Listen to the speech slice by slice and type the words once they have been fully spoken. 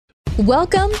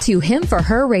Welcome to Him for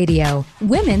Her Radio,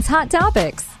 Women's Hot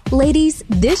Topics. Ladies,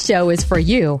 this show is for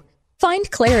you.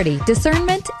 Find clarity,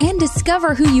 discernment, and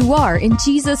discover who you are in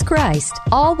Jesus Christ,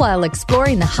 all while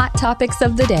exploring the hot topics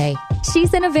of the day.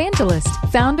 She's an evangelist,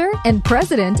 founder, and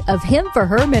president of Him for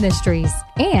Her Ministries,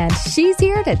 and she's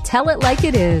here to tell it like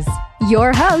it is.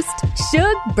 Your host,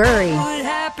 Shug Burry. What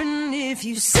happened if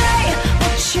you say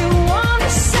what you want to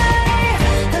say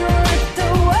and let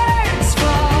the words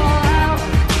fall out?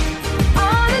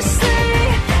 Honestly,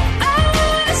 I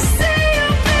want to see you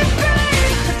be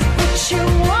brave. What you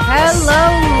want. Hello,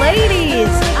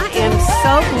 ladies. I am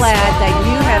so glad that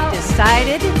you have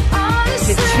decided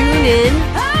to tune in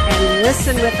and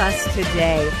listen with us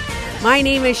today. My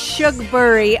name is Shug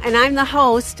Burry, and I'm the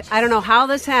host. I don't know how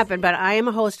this happened, but I am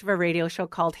a host of a radio show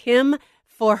called Him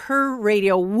for Her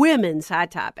Radio, Women's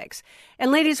Hot Topics.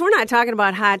 And ladies, we're not talking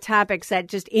about hot topics that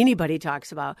just anybody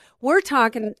talks about. We're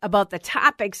talking about the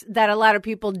topics that a lot of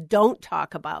people don't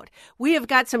talk about. We have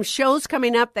got some shows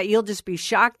coming up that you'll just be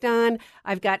shocked on.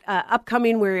 I've got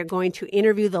upcoming, we're going to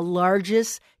interview the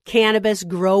largest cannabis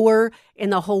grower in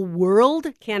the whole world.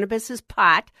 Cannabis is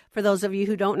pot, for those of you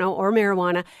who don't know, or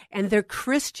marijuana, and they're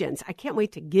Christians. I can't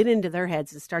wait to get into their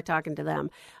heads and start talking to them.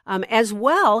 As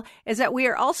well as that we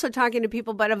are also talking to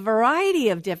people about a variety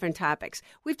of different topics.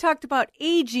 We've talked about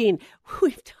aging.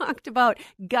 We've talked about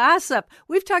gossip.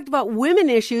 We've talked about women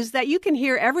issues that you can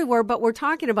hear everywhere, but we're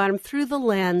talking about them through the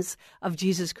lens of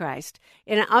Jesus Christ.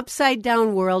 In an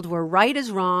upside-down world where right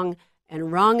is wrong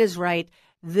and wrong is right,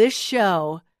 this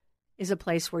show is a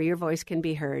place where your voice can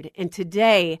be heard. And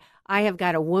today, I have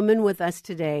got a woman with us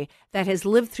today that has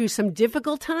lived through some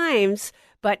difficult times,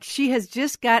 but she has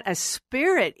just got a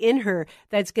spirit in her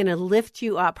that's going to lift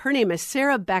you up. Her name is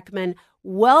Sarah Beckman.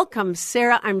 Welcome,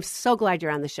 Sarah. I'm so glad you're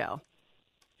on the show.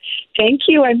 Thank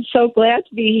you. I'm so glad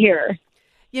to be here.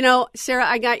 You know, Sarah,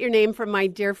 I got your name from my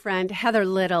dear friend, Heather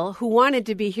Little, who wanted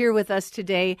to be here with us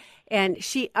today, and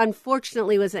she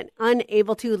unfortunately was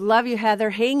unable to. Love you, Heather.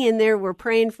 Hang in there. We're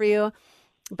praying for you.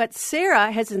 But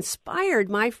Sarah has inspired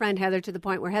my friend Heather to the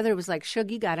point where Heather was like,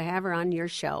 Shug, you got to have her on your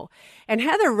show. And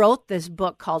Heather wrote this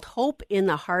book called Hope in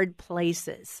the Hard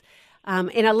Places.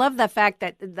 And I love the fact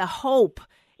that the hope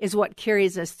is what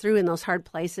carries us through in those hard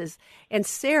places. And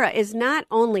Sarah is not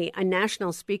only a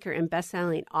national speaker and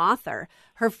best-selling author,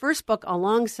 her first book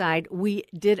alongside we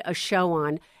did a show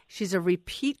on. She's a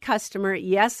repeat customer.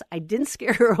 Yes, I didn't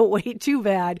scare her away too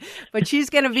bad, but she's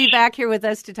going to be back here with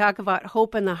us to talk about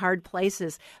hope in the hard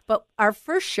places. But our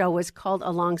first show was called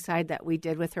Alongside that we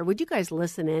did with her. Would you guys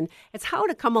listen in? It's how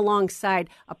to come alongside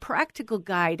a practical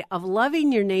guide of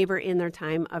loving your neighbor in their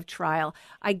time of trial.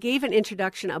 I gave an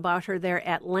introduction about her there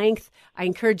at length. I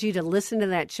encourage you to listen to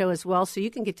that show as well so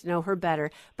you can get to know her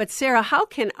better. But Sarah, how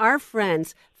can our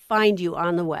friends find you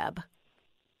on the web?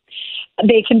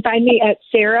 They can find me at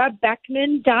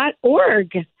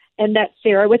sarahbeckman.org. And that's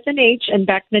Sarah with an H and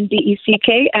Beckman,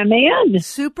 Beckman.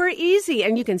 Super easy.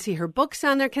 And you can see her books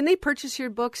on there. Can they purchase your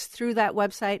books through that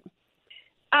website?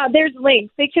 There's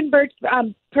links. They can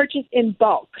purchase in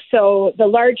bulk. So the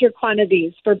larger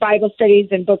quantities for Bible studies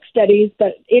and book studies,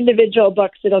 but individual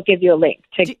books, it'll give you a link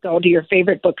to go to your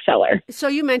favorite bookseller. So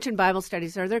you mentioned Bible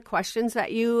studies. Are there questions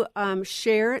that you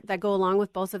share that go along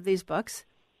with both of these books?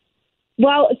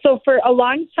 Well, so for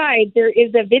alongside, there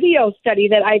is a video study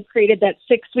that I've created that's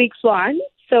 6 weeks long.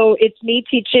 So it's me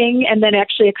teaching and then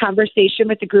actually a conversation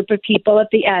with a group of people at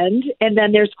the end. And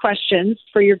then there's questions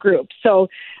for your group. So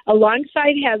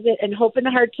Alongside has it, and Hope in the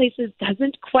Hard Places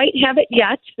doesn't quite have it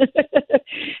yet.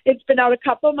 It's been out a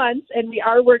couple months, and we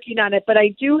are working on it. But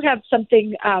I do have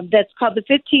something that's called the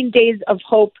 15 Days of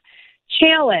Hope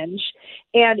Challenge.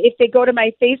 And if they go to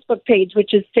my Facebook page,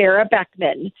 which is Sarah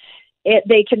Beckman,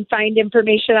 they can find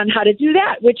information on how to do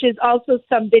that, which is also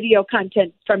some video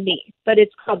content from me. But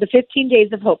it's called the 15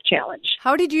 Days of Hope Challenge.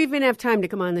 How did you even have time to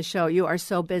come on the show? You are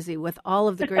so busy with all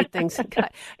of the great things.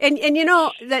 And you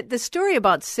know, that the story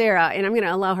about Sarah, and I'm going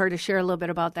to allow her to share a little bit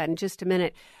about that in just a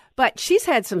minute, but she's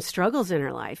had some struggles in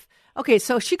her life. Okay,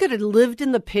 so she could have lived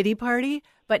in the pity party,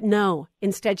 but no.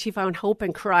 Instead, she found hope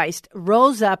in Christ,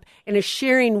 rose up, and is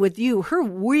sharing with you her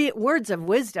words of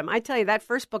wisdom. I tell you, that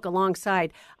first book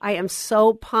alongside, I am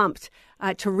so pumped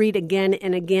to read again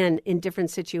and again in different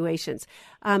situations.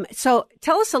 So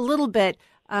tell us a little bit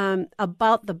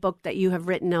about the book that you have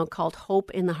written now called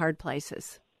Hope in the Hard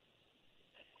Places.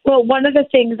 Well, one of the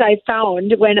things I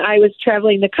found when I was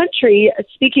traveling the country,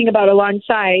 speaking about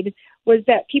alongside, was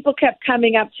that people kept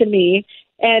coming up to me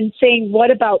and saying, "What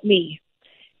about me?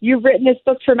 You've written this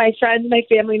book for my friends, my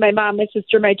family, my mom, my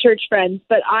sister, my church friends,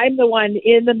 but I'm the one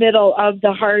in the middle of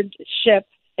the hardship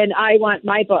and I want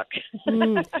my book.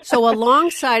 So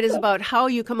alongside is about how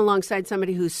you come alongside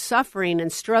somebody who's suffering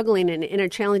and struggling and in a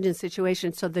challenging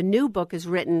situation. So the new book is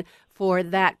written for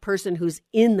that person who's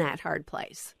in that hard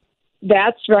place.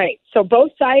 That's right. So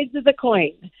both sides of the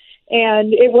coin.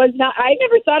 And it was not, I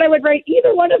never thought I would write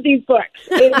either one of these books.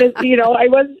 It was,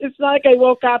 it's not like I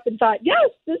woke up and thought, yes,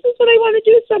 this is what I want to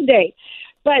do someday.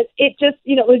 But it just,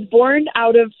 it was born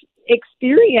out of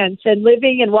experience and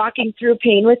living and walking through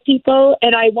pain with people.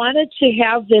 And I wanted to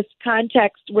have this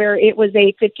context where it was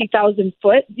a 50,000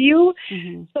 foot view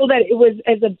so that it was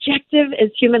as objective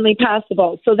as humanly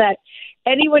possible, so that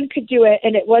anyone could do it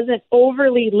and it wasn't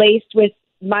overly laced with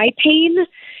my pain,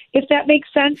 if that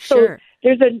makes sense. Sure. So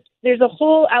there's a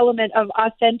whole element of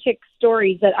authentic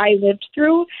stories that I lived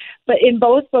through. But in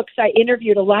both books, I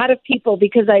interviewed a lot of people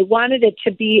because I wanted it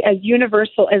to be as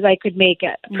universal as I could make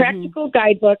it. Practical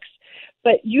guidebooks,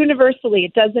 but universally.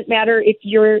 It doesn't matter if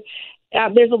you're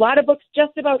there's a lot of books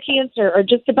just about cancer or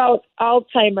just about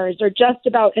Alzheimer's or just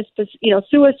about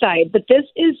suicide. But this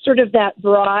is sort of that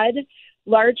broad,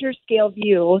 larger scale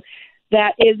view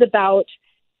that is about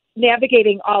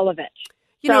navigating all of it.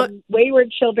 From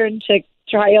wayward children to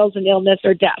trials and illness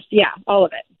or death. Yeah, all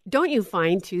of it. Don't you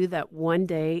find, too, that one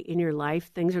day in your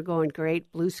life, things are going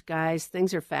great, blue skies,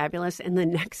 things are fabulous, and the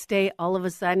next day, all of a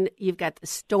sudden, you've got the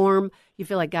storm, you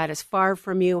feel like God is far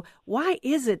from you. Why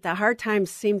is it the hard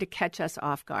times seem to catch us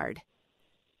off guard?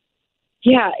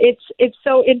 Yeah, it's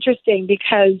so interesting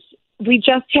because we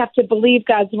just have to believe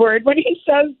God's word when he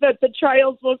says that the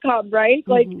trials will come, right?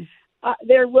 Like,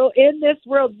 there will, in this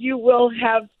world, you will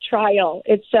have trial,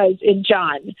 it says in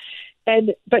John.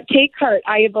 But take heart,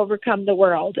 I have overcome the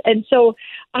world. And so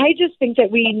I just think that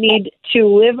we need to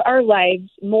live our lives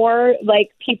more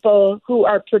like people who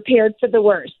are prepared for the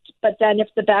worst. But then if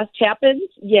the best happens,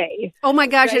 yay. Oh my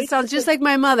gosh, right? It sounds just like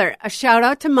my mother. A shout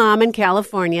out to Mom in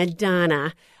California,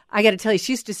 Donna. I got to tell you,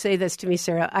 she used to say this to me,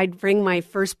 Sarah. I'd bring my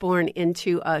firstborn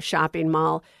into a shopping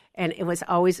mall, and it was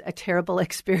always a terrible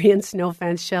experience. No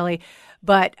offense, Shelley.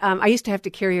 But I used to have to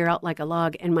carry her out like a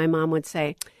log, and my mom would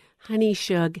say, honey,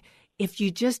 Shug, if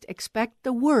you just expect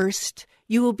the worst,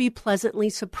 you will be pleasantly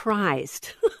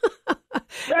surprised.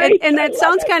 Right. And that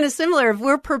sounds kind of similar. If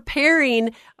we're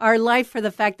preparing our life for the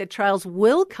fact that trials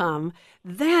will come,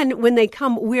 then when they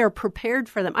come, we are prepared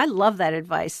for them. I love that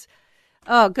advice.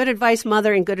 Oh, good advice,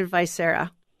 Mother, and good advice,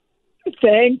 Sarah.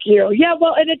 Thank you. Yeah,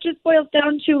 well, and it just boils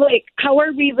down to, how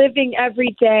are we living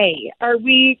every day? Are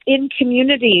we in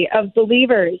community of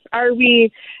believers? Are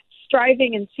we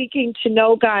striving and seeking to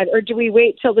know God, or do we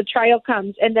wait till the trial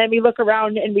comes and then we look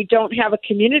around and we don't have a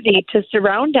community to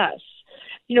surround us?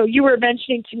 You were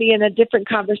mentioning to me in a different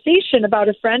conversation about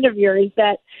a friend of yours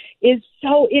that is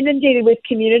so inundated with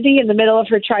community in the middle of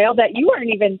her trial that you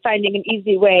aren't even finding an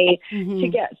easy way to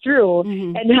get through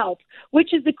and help,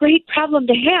 which is a great problem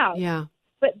to have. Yeah.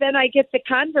 But then I get the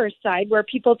converse side where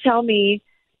people tell me,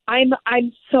 I'm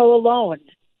so alone.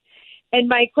 And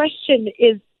my question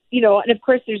is, and of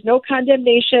course there's no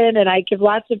condemnation, and I give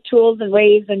lots of tools and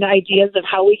ways and ideas of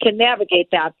how we can navigate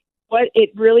that. What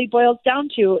it really boils down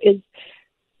to is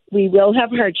we will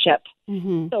have hardship.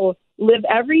 So live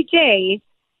every day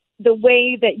the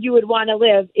way that you would want to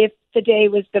live if the day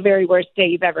was the very worst day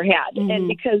you've ever had. And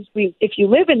because if you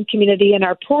live in community and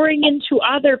are pouring into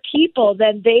other people,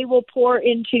 then they will pour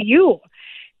into you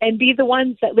and be the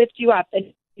ones that lift you up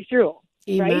and you through.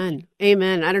 Amen. Right?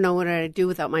 Amen. I don't know what I'd do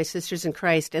without my sisters in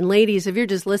Christ. And ladies, if you're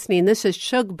just listening, this is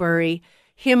Shugbury,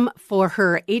 Him for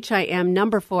Her, HIM,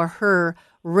 number for her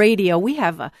radio. We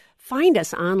have find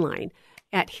us online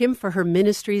at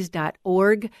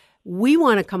himforherministries.org. We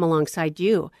want to come alongside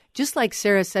you. Just like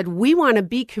Sarah said, we want to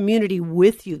be community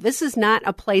with you. This is not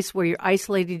a place where you're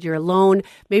isolated, you're alone.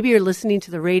 Maybe you're listening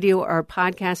to the radio or a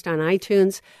podcast on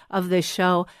iTunes of this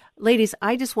show. Ladies,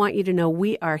 I just want you to know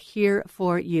we are here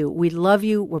for you. We love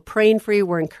you. We're praying for you.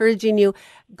 We're encouraging you.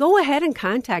 Go ahead and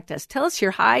contact us. Tell us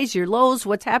your highs, your lows,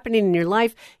 what's happening in your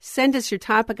life. Send us your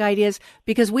topic ideas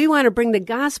because we want to bring the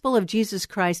gospel of Jesus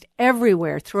Christ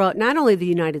everywhere throughout not only the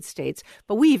United States,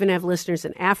 but we even have listeners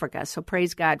in Africa. So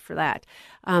praise God for that.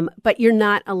 But you're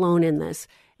not alone in this.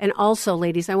 And also,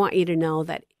 ladies, I want you to know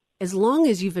that as long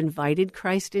as you've invited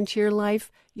Christ into your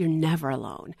life, you're never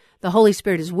alone. The Holy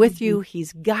Spirit is with you.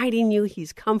 He's guiding you.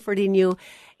 He's comforting you.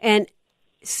 And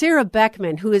Sarah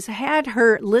Beckman, who has had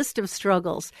her list of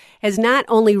struggles, has not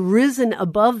only risen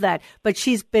above that, but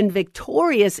she's been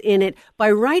victorious in it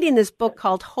by writing this book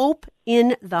called Hope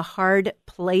in the Hard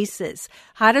Places,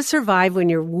 How to Survive When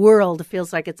Your World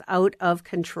Feels Like It's Out of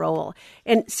Control.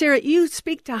 And Sarah, you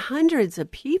speak to hundreds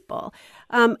of people.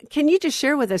 Can you just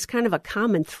share with us kind of a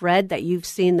common thread that you've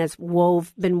seen that's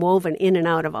been woven in and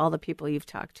out of all the people you've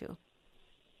talked to?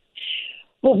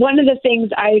 Well, one of the things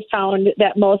I found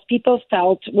that most people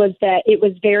felt was that it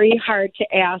was very hard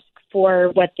to ask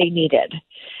for what they needed.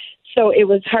 So it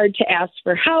was hard to ask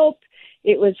for help.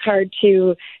 It was hard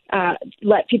to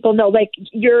let people know. Like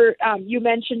you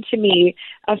mentioned to me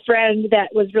a friend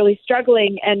that was really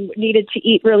struggling and needed to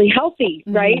eat really healthy,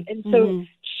 right? And so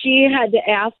she had to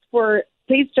ask for,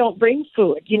 please don't bring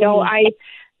food. You know,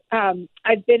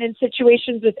 I've been in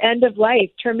situations with end of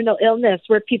life, terminal illness,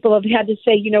 where people have had to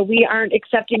say, you know, we aren't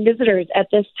accepting visitors at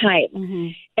this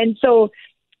time. And so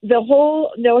the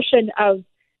whole notion of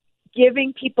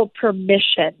giving people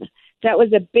permission, that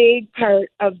was a big part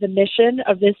of the mission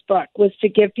of this book, was to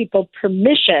give people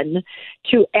permission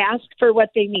to ask for what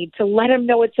they need, to let them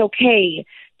know it's okay,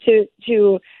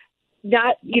 to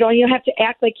not, you don't have to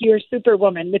act like you're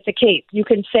Superwoman with the cape. You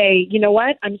can say, you know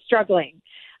what, I'm struggling.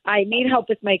 I need help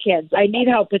with my kids. I need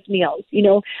help with meals. You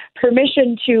know,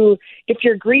 permission to, if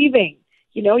you're grieving,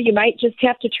 you know, you might just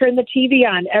have to turn the TV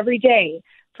on every day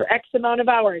for X amount of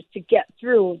hours to get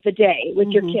through the day with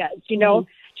your kids, you know,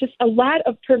 just a lot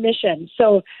of permission.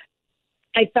 So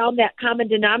I found that common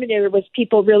denominator was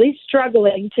people really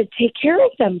struggling to take care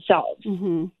of themselves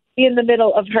in the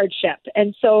middle of hardship.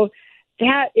 And so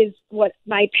that is what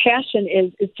my passion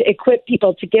is to equip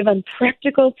people, to give them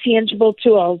practical, tangible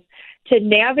tools to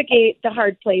navigate the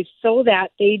hard place so that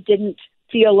they didn't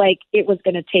feel like it was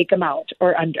going to take them out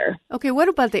or under. Okay, what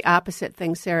about the opposite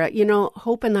thing, Sarah? You know,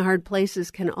 hope in the hard places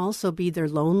can also be they're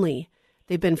lonely.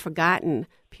 They've been forgotten.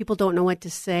 People don't know what to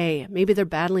say. Maybe they're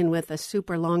battling with a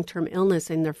super long-term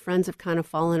illness and their friends have kind of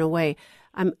fallen away.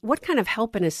 What kind of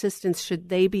help and assistance should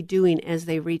they be doing as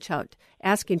they reach out,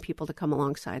 asking people to come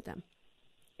alongside them?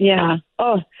 Yeah.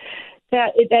 Oh,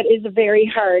 that is a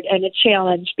very hard and a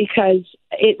challenge because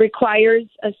it requires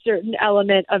a certain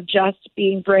element of just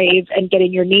being brave and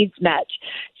getting your needs met.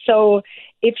 So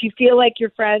if you feel like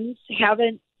your friends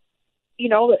haven't, you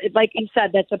know, like you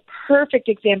said, that's a perfect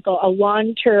example, a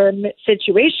long-term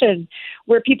situation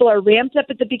where people are ramped up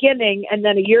at the beginning and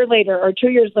then a year later or 2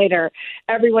 years later,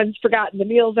 everyone's forgotten, the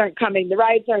meals aren't coming, the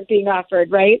rides aren't being offered,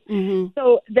 right?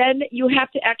 So then you have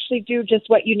to actually do just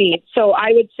what you need. So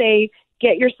I would say,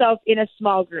 get yourself in a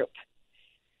small group.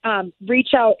 Reach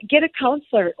out, get a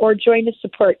counselor or join a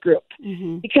support group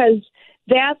because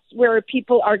that's where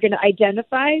people are going to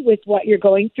identify with what you're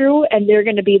going through and they're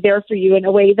going to be there for you in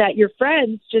a way that your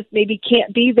friends just maybe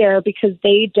can't be there because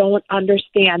they don't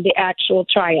understand the actual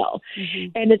trial.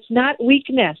 And it's not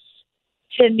weakness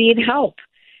to need help.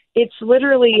 It's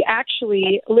literally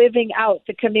actually living out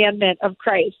the commandment of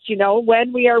Christ. You know,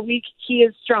 when we are weak, he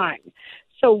is strong.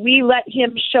 So we let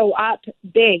him show up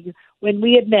big when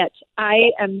we admit,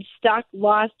 I am stuck,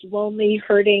 lost, lonely,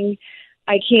 hurting.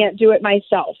 I can't do it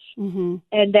myself.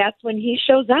 And that's when he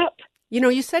shows up. You know,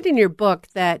 you said in your book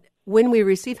that when we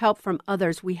receive help from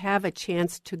others, we have a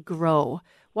chance to grow.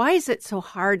 Why is it so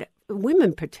hard,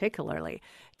 women particularly,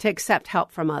 to accept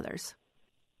help from others?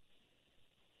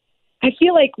 I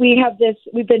feel like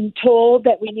we've been told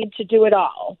that we need to do it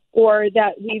all, or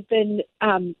that we've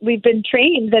been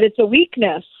trained that it's a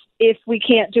weakness if we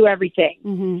can't do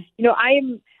everything. You know,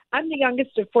 I'm the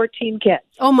youngest of 14 kids.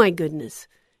 Oh my goodness.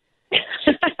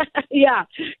 Yeah.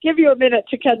 Give you a minute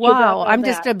to catch your breath on I'm that.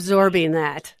 just absorbing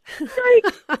that. Right.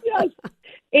 Yes.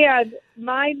 And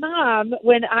my mom,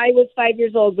 when I was 5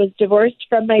 years old, was divorced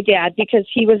from my dad because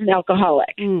he was an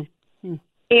alcoholic.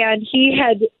 And he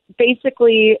had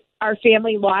basically, our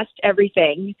family lost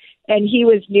everything, and he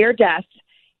was near death,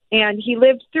 and he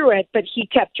lived through it, but he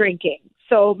kept drinking.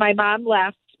 So my mom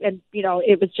left, and, you know,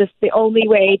 it was just the only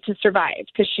way to survive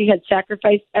because she had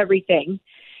sacrificed everything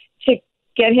to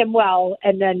get him well,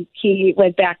 and then he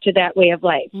went back to that way of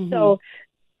life. So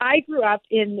I grew up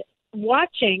in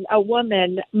watching a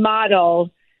woman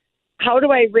model, how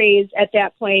do I raise at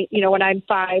that point, you know, when I'm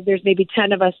 5, there's maybe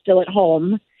 10 of us still at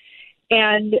home,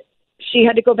 and she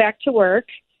had to go back to work,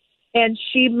 and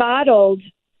she modeled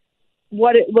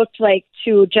what it looked like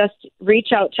to just reach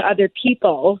out to other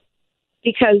people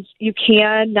because you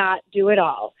cannot do it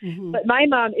all. But my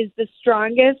mom is the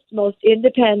strongest, most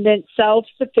independent,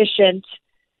 self-sufficient,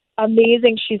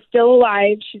 amazing. She's still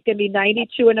alive. She's going to be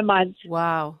 92 in a month.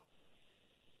 Wow.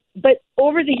 But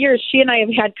over the years, she and I have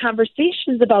had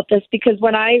conversations about this because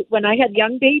when I had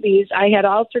young babies, I had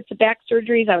all sorts of back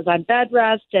surgeries. I was on bed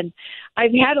rest, and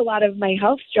I've had a lot of my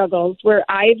health struggles where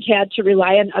I've had to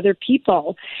rely on other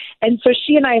people. And so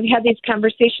she and I have had these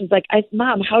conversations like,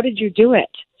 Mom, how did you do it?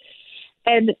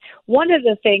 And one of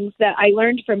the things that I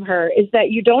learned from her is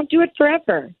that you don't do it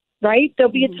forever, right?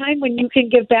 There'll be a time when you can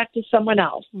give back to someone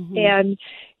else. And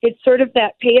it's sort of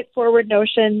that pay it forward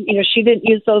notion. You know, she didn't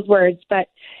use those words, but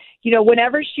you know,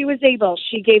 whenever she was able,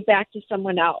 she gave back to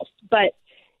someone else. But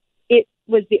it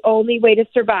was the only way to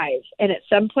survive. And at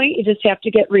some point, you just have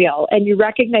to get real. And you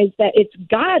recognize that it's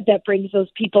God that brings those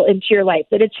people into your life,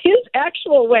 that it's his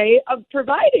actual way of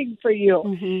providing for you.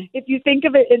 If you think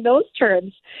of it in those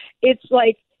terms, it's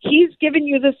like he's given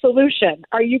you the solution.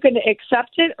 Are you going to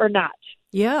accept it or not?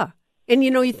 Yeah. And,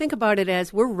 you know, you think about it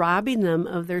as we're robbing them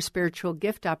of their spiritual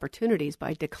gift opportunities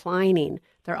by declining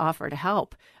their offer to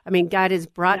help. I mean, God has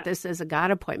brought this as a God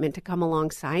appointment to come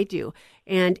alongside you.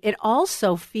 And it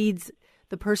also feeds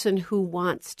the person who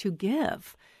wants to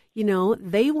give. You know,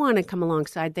 they want to come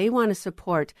alongside. They want to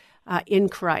support in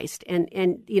Christ. And,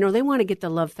 you know, they want to get the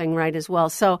love thing right as well.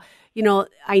 So, you know,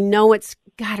 I know it's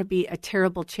got to be a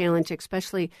terrible challenge,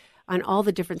 especially on all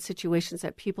the different situations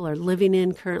that people are living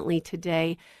in currently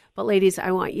today. But ladies,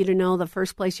 I want you to know the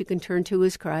first place you can turn to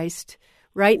is Christ.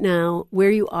 Right now, where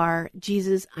you are,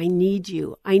 Jesus, I need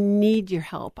you. I need your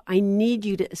help. I need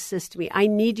you to assist me. I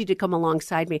need you to come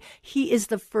alongside me. He is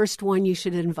the first one you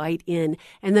should invite in.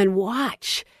 And then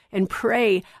watch and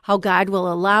pray how God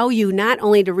will allow you not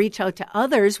only to reach out to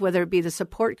others, whether it be the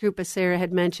support group, as Sarah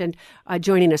had mentioned,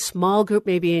 joining a small group,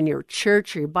 maybe in your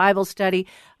church or your Bible study,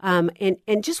 and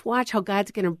just watch how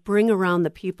God's going to bring around the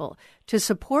people to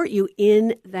support you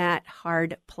in that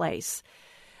hard place.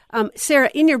 Sarah,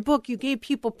 in your book, you gave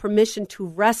people permission to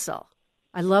wrestle.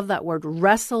 I love that word,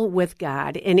 wrestle with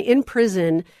God. And in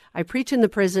prison, I preach in the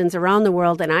prisons around the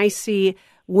world, and I see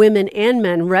women and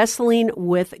men wrestling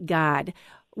with God.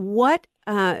 What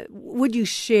would you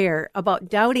share about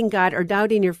doubting God or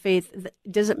doubting your faith?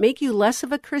 Does it make you less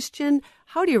of a Christian?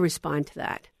 How do you respond to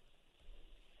that?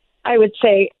 I would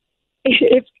say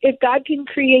if God can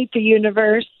create the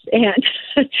universe and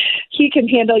he can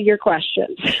handle your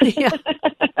questions. Yeah.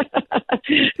 I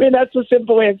mean, that's a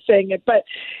simple way of saying it. But,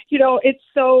 you know, it's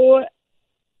so,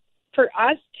 for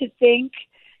us to think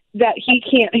that he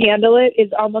can't handle it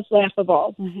is almost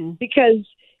laughable because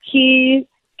he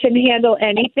can handle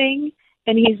anything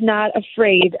and he's not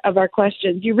afraid of our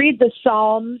questions. You read the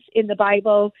Psalms in the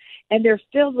Bible and they're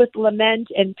filled with lament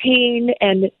and pain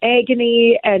and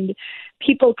agony and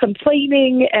people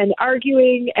complaining and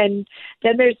arguing. And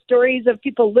then there's stories of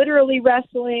people literally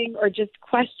wrestling or just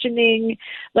questioning,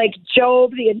 like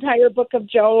Job, the entire book of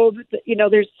Job. You know,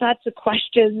 there's lots of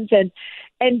questions and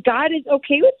God is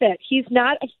okay with it. He's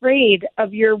not afraid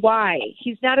of your why.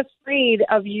 He's not afraid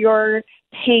of your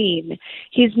pain.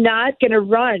 He's not going to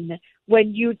run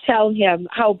when you tell him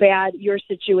how bad your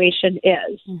situation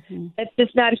is. That's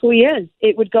just not who he is.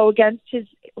 It would go against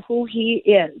who he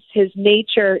is. His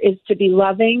nature is to be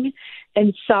loving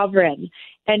and sovereign,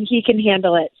 and he can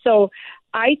handle it. So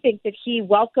I think that he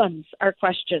welcomes our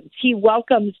questions. He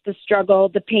welcomes the struggle,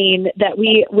 the pain, that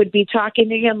we would be talking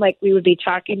to him like we would be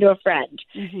talking to a friend.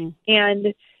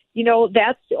 And, you know,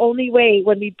 that's the only way.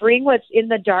 When we bring what's in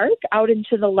the dark out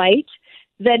into the light,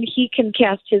 then he can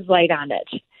cast his light on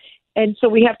it. And so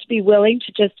we have to be willing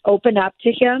to just open up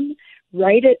to him,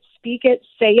 write it, speak it,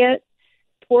 say it,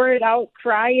 pour it out,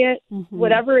 cry it,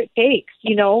 whatever it takes,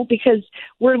 you know, because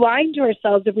we're lying to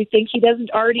ourselves if we think he doesn't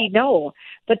already know.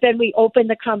 But then we open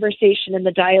the conversation and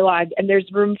the dialogue, and there's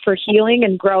room for healing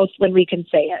and growth when we can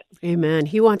say it. Amen.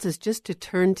 He wants us just to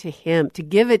turn to him, to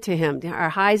give it to him,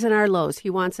 our highs and our lows. He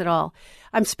wants it all.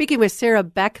 I'm speaking with Sarah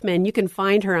Beckman. You can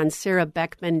find her on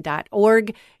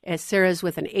sarahbeckman.org. Sarah's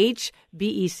with an H,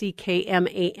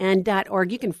 BECKMAN.org.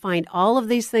 You can find all of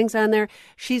these things on there.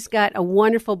 She's got a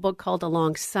wonderful book called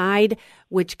Alongside,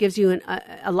 which gives you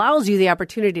allows you the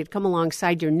opportunity to come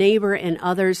alongside your neighbor and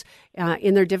others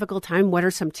in their difficult time. What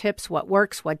are some tips? What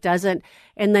works? What doesn't?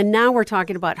 And then now we're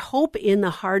talking about hope in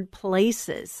the hard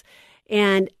places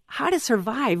and how to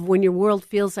survive when your world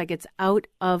feels like it's out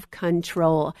of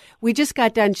control. We just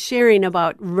got done sharing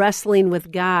about wrestling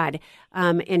with God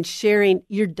and sharing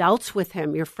your doubts with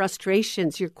him, your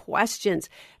frustrations, your questions.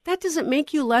 That doesn't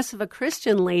make you less of a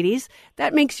Christian, ladies.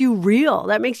 That makes you real.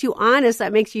 That makes you honest.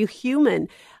 That makes you human.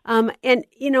 And,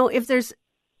 you know, if there's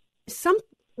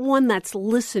someone that's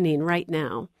listening right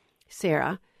now,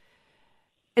 Sarah,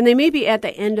 and they may be at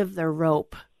the end of their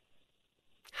rope,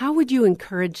 how would you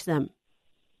encourage them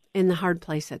in the hard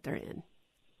place that they're in?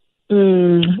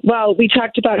 Well, we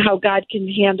talked about how God can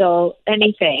handle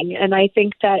anything, and I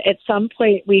think that at some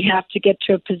point we have to get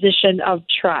to a position of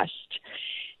trust.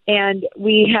 And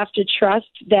we have to trust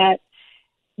that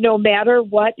no matter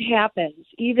what happens,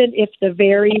 even if the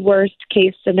very worst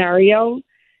case scenario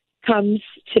comes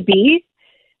to be,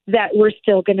 that we're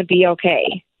still going to be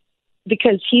okay.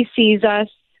 Because He sees us,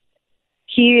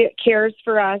 He cares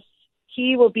for us,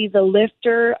 He will be the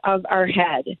lifter of our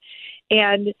head.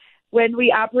 And when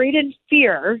we operate in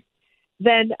fear,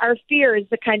 then our fear is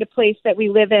the kind of place that we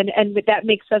live in, and that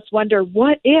makes us wonder,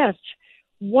 what if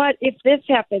this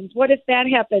happens? What if that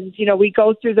happens? You know, we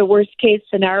go through the worst case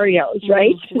scenarios,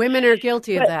 right? Women are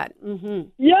guilty of that. Mm-hmm.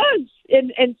 Yes.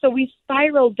 And so we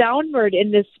spiral downward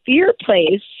in this fear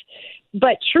place,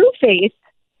 but true faith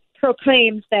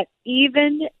proclaims that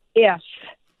even if,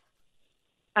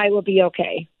 I will be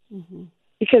okay,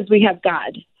 because we have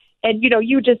God. And, you know,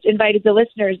 you just invited the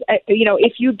listeners,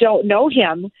 if you don't know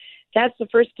Him, that's the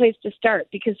first place to start,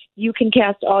 because you can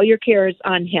cast all your cares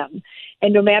on Him.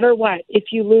 And no matter what, if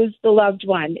you lose the loved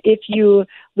one, if you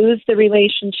lose the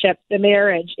relationship, the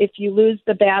marriage, if you lose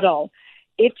the battle,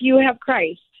 if you have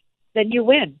Christ, then you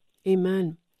win.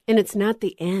 Amen. And it's not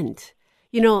the end.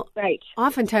 You know, right.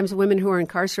 Oftentimes women who are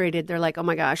incarcerated, they're like, oh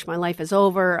my gosh, my life is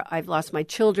over. I've lost my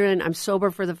children. I'm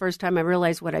sober for the first time. I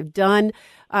realize what I've done.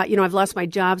 I've lost my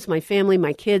jobs, my family,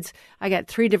 my kids. I got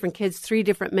 3 different kids, 3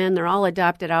 different men. They're all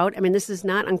adopted out. I mean, this is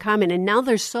not uncommon. And now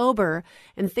they're sober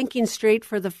and thinking straight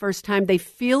for the first time. They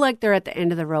feel like they're at the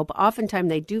end of the rope. Oftentimes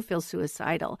they do feel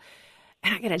suicidal.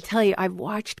 And I got to tell you, I've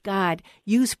watched God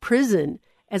use prison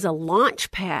as a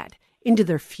launch pad into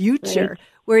their future. Right.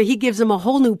 Where He gives them a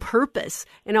whole new purpose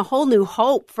and a whole new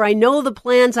hope. For I know the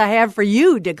plans I have for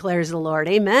you, declares the Lord.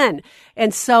 Amen.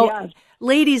 And so, yes.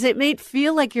 Ladies, it may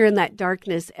feel like you're in that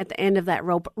darkness at the end of that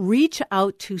rope. Reach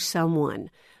out to someone.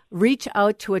 Reach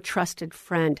out to a trusted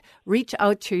friend. Reach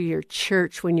out to your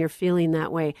church when you're feeling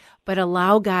that way. But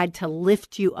allow God to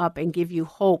lift you up and give you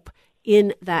hope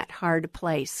in that hard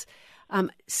place.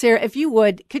 Sarah, if you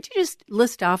would, could you just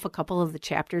list off a couple of the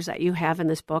chapters that you have in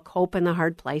this book, Hope in the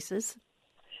Hard Places?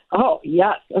 Oh,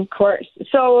 yes, of course.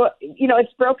 So,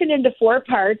 it's broken into 4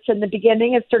 parts, and the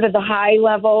beginning is sort of the high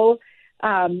level,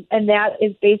 and that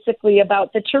is basically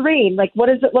about the terrain. Like, what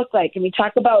does it look like? And we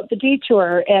talk about the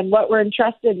detour and what we're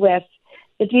entrusted with.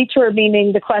 The detour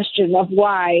meaning the question of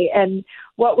why, and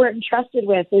what we're entrusted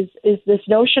with is this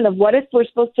notion of what if we're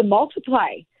supposed to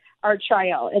multiply our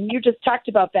trial. And you just talked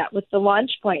about that with the launch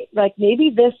point. Like,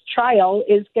 maybe this trial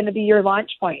is going to be your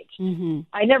launch point. Mm-hmm.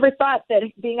 I never thought that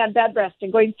being on bed rest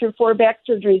and going through 4 back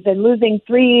surgeries and losing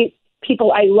 3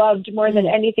 people I loved more than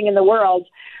anything in the world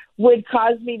would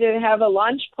cause me to have a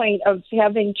launch point of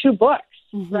having 2 books,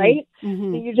 right?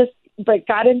 Mm-hmm. But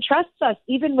God entrusts us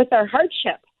even with our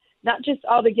hardship, not just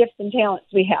all the gifts and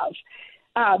talents we have.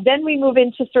 Then we move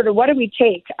into sort of what do we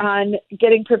take on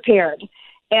getting prepared?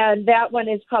 And that one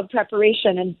is called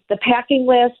preparation, and the packing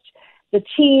list, the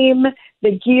team,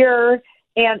 the gear,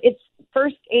 and it's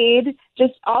first aid,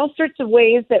 just all sorts of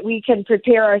ways that we can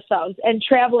prepare ourselves, and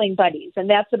traveling buddies. And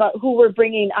that's about who we're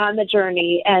bringing on the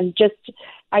journey. And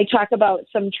I talk about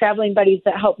some traveling buddies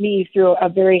that helped me through a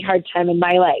very hard time in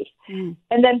my life. Mm.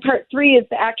 And then part 3 is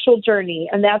the actual journey,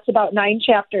 and that's about 9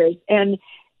 chapters. And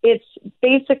it's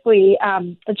basically,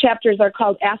 the chapters are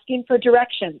called Asking for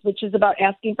Directions, which is about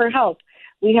asking for help.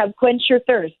 We have Quench Your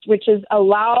Thirst, which is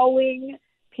allowing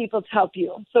people to help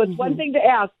you. So it's one thing to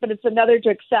ask, but it's another to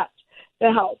accept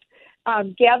the help.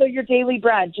 Gather Your Daily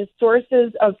Bread, just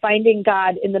sources of finding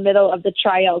God in the middle of the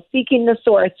trial. Seeking the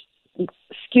source,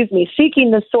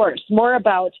 more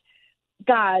about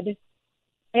God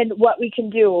and what we can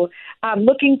do.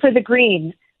 Looking for the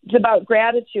Green, it's about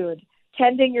gratitude.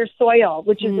 Tending Your Soil,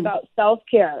 which is about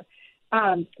self-care.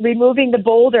 Removing the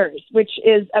Boulders, which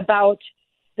is about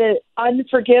the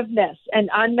unforgiveness and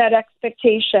unmet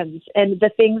expectations and the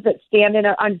things that stand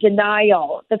on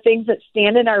denial, the things that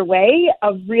stand in our way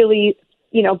of really,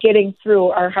 getting through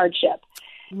our hardship.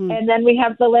 And then we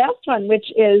have the last one,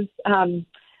 which is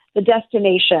the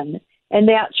destination. And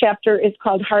that chapter is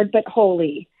called Hard But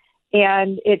Holy.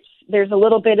 And there's a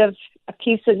little bit of a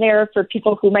piece in there for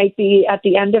people who might be at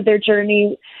the end of their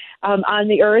journey on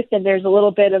the earth. And there's a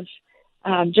little bit of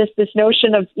just this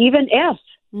notion of even if.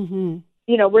 Mm-hmm.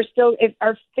 We're still, if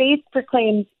our faith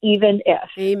proclaims even if.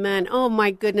 Amen. Oh,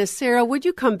 my goodness. Sarah, would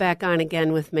you come back on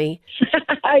again with me?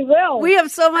 I will. We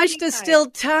have so much to still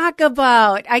talk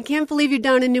about. I can't believe you're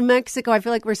down in New Mexico. I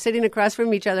feel like we're sitting across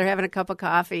from each other having a cup of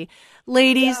coffee.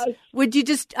 Ladies, would you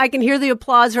I can hear the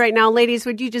applause right now. Ladies,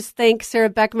 would you just thank Sarah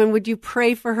Beckman? Would you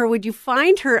pray for her? Would you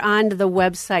find her on the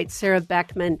website,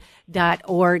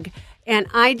 sarahbeckman.org? And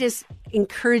I just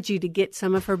encourage you to get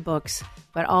some of her books,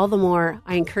 but all the more,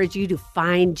 I encourage you to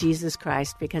find Jesus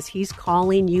Christ because he's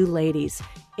calling you ladies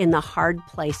in the hard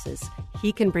places.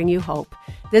 He can bring you hope.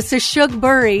 This is Shug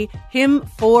Burry, him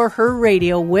for her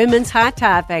radio, Women's Hot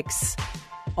Topics,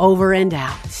 over and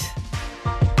out.